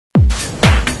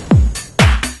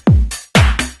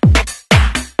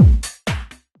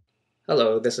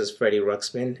Hello, this is Freddie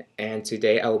Ruxpin, and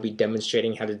today I will be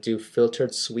demonstrating how to do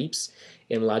filtered sweeps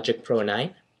in Logic Pro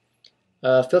 9.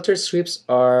 Filtered sweeps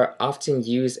are often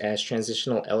used as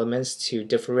transitional elements to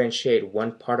differentiate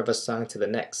one part of a song to the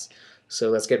next. So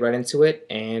let's get right into it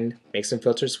and make some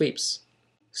filtered sweeps.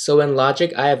 So in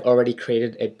Logic, I have already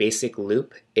created a basic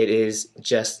loop. It is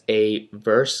just a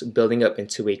verse building up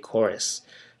into a chorus.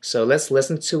 So let's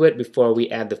listen to it before we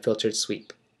add the filtered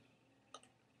sweep.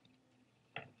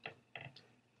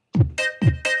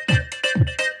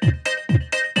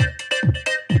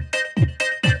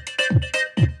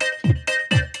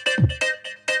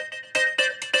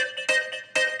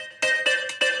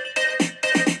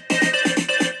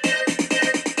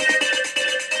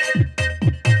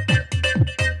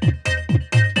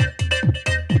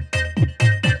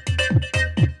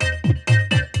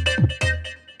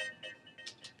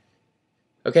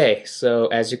 Okay, so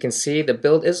as you can see, the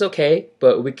build is okay,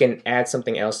 but we can add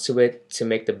something else to it to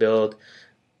make the build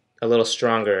a little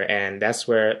stronger, and that's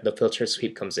where the filter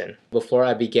sweep comes in. Before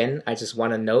I begin, I just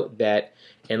want to note that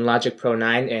in Logic Pro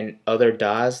 9 and other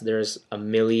DAWs, there's a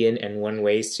million and one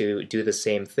ways to do the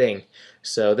same thing.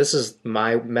 So this is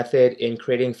my method in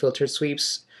creating filtered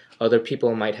sweeps. Other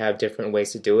people might have different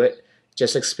ways to do it.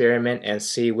 Just experiment and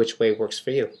see which way works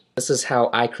for you. This is how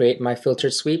I create my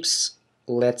filtered sweeps.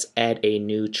 Let's add a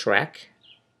new track.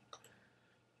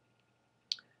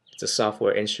 It's a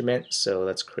software instrument, so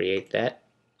let's create that.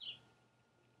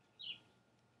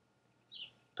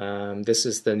 This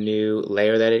is the new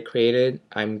layer that it created.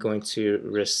 I'm going to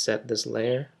reset this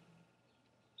layer.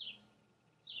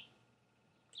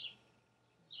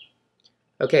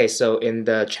 Okay, so in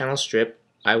the channel strip,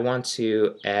 I want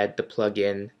to add the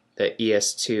plugin, the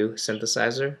ES2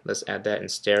 synthesizer. Let's add that in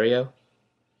stereo.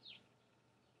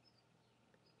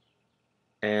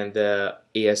 And the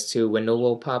ES2 window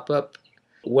will pop up.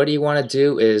 What you want to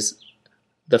do is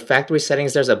the factory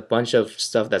settings, there's a bunch of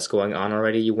stuff that's going on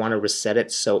already. You want to reset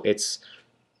it so it's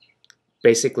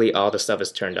basically all the stuff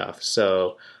is turned off.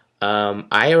 So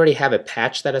I already have a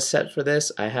patch that is set for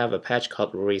this. I have a patch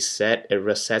called reset. It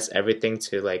resets everything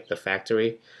to like the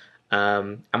factory.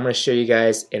 I'm going to show you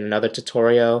guys in another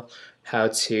tutorial how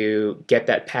to get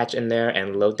that patch in there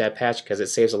and load that patch because it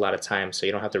saves a lot of time so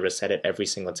you don't have to reset it every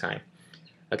single time.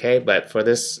 Okay, but for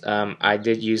this I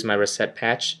did use my reset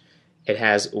patch. It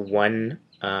has one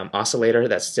oscillator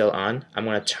that's still on. I'm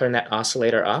going to turn that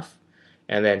oscillator off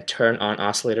and then turn on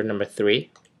oscillator number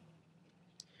 3.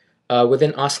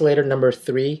 Within oscillator number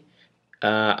 3,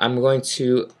 I'm going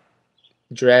to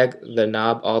drag the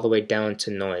knob all the way down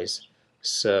to noise.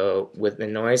 So with the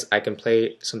noise, I can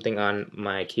play something on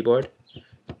my keyboard.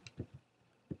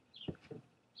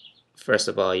 First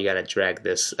of all, you gotta drag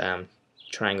this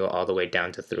triangle all the way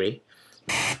down to 3.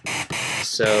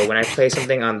 So when I play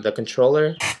something on the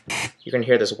controller, you're gonna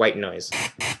hear this white noise.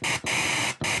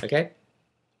 Okay?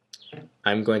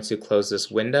 I'm going to close this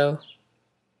window.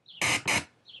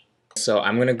 So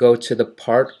I'm going to go to the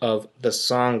part of the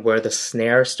song where the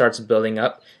snare starts building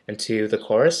up into the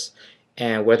chorus,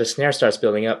 and where the snare starts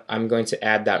building up, I'm going to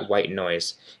add that white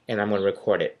noise, and I'm going to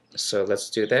record it. So let's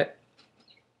do that.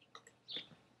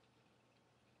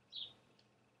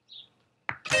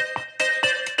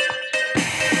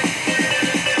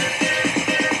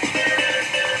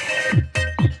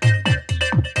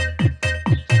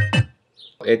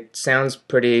 It sounds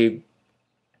pretty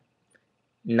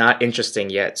not interesting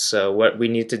yet, so what we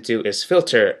need to do is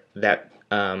filter that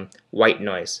white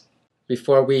noise.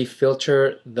 Before we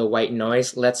filter the white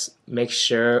noise, let's make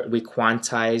sure we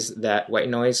quantize that white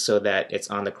noise so that it's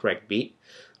on the correct beat.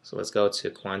 So let's go to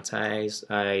quantize.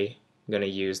 I'm going to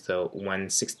use the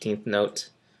 1/16th note,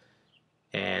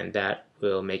 and that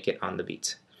will make it on the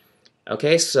beat.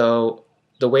 Okay, so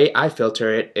the way I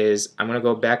filter it is I'm going to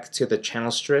go back to the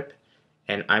channel strip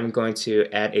and I'm going to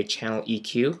add a channel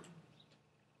EQ.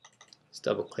 Let's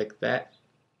double click that.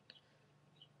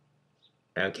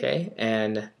 Okay,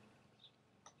 and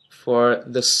for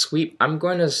the sweep, I'm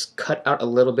going to cut out a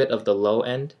little bit of the low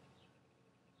end.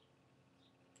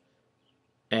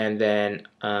 And then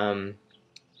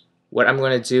what I'm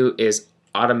going to do is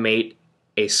automate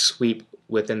a sweep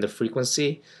within the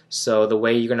frequency. So the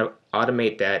way you're going to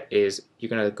automate that is you're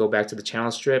going to go back to the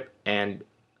channel strip, and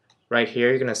right here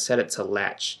you're going to set it to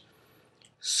latch.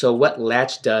 So what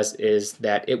latch does is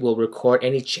that it will record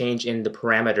any change in the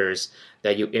parameters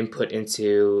that you input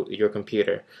into your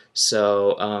computer.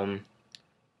 So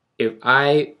if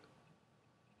I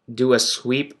do a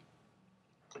sweep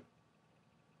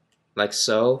like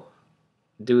so,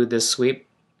 do this sweep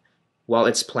while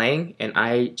it's playing, and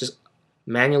I just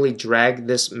manually drag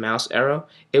this mouse arrow,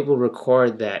 it will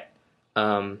record that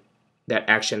that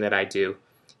action that I do.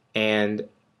 And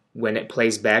when it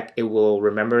plays back, it will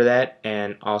remember that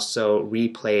and also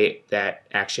replay that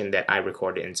action that I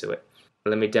recorded into it.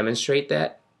 Let me demonstrate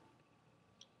that.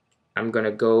 I'm going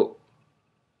to go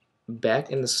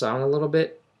back in the song a little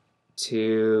bit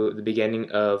to the beginning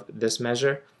of this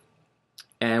measure.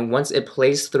 And once it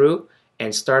plays through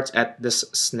and starts at this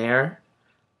snare,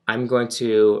 I'm going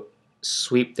to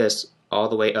sweep this all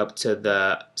the way up to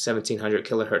the 1700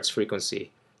 kilohertz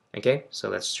frequency. Okay, so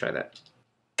let's try that.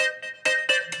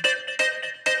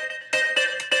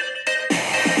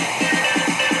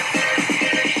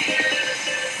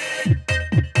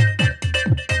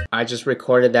 I just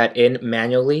recorded that in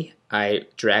manually. I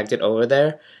dragged it over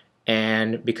there,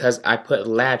 and because I put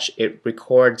latch, it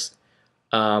records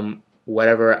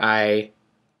whatever I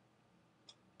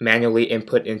manually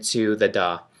input into the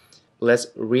DAW. Let's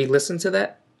re-listen to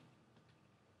that.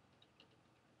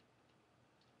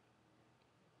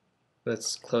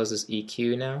 Let's close this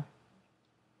EQ now.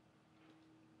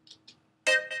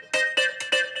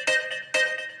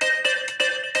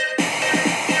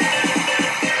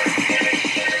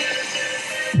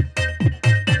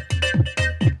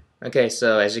 Okay,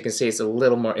 so as you can see, it's a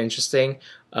little more interesting.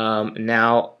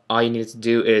 Now all you need to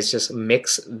do is just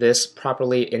mix this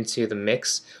properly into the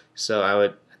mix. So I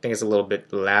think it's a little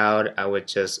bit loud. I would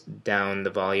just down the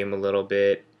volume a little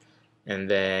bit and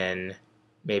then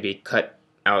maybe cut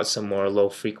out some more low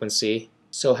frequency.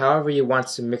 So however you want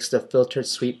to mix the filtered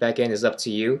sweep back in is up to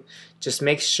you. Just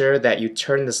make sure that you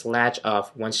turn this latch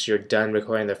off once you're done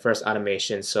recording the first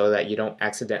automation so that you don't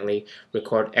accidentally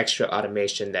record extra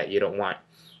automation that you don't want.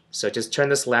 So just turn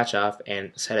this latch off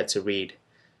and set it to read.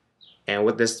 And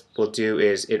what this will do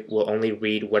is it will only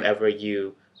read whatever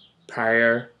you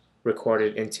prior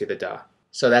recorded into the DAW.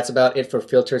 So that's about it for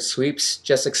filtered sweeps.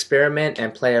 Just experiment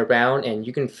and play around, and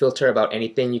you can filter about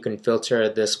anything. You can filter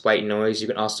this white noise. You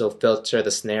can also filter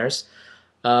the snares.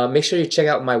 Make sure you check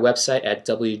out my website at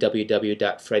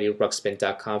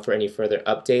www.freddyruxpin.com for any further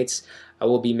updates. I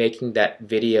will be making that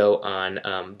video on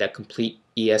that complete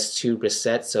ES2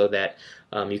 reset so that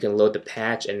you can load the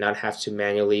patch and not have to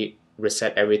manually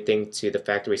reset everything to the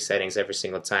factory settings every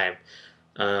single time.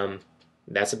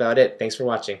 That's about it. Thanks for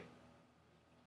watching.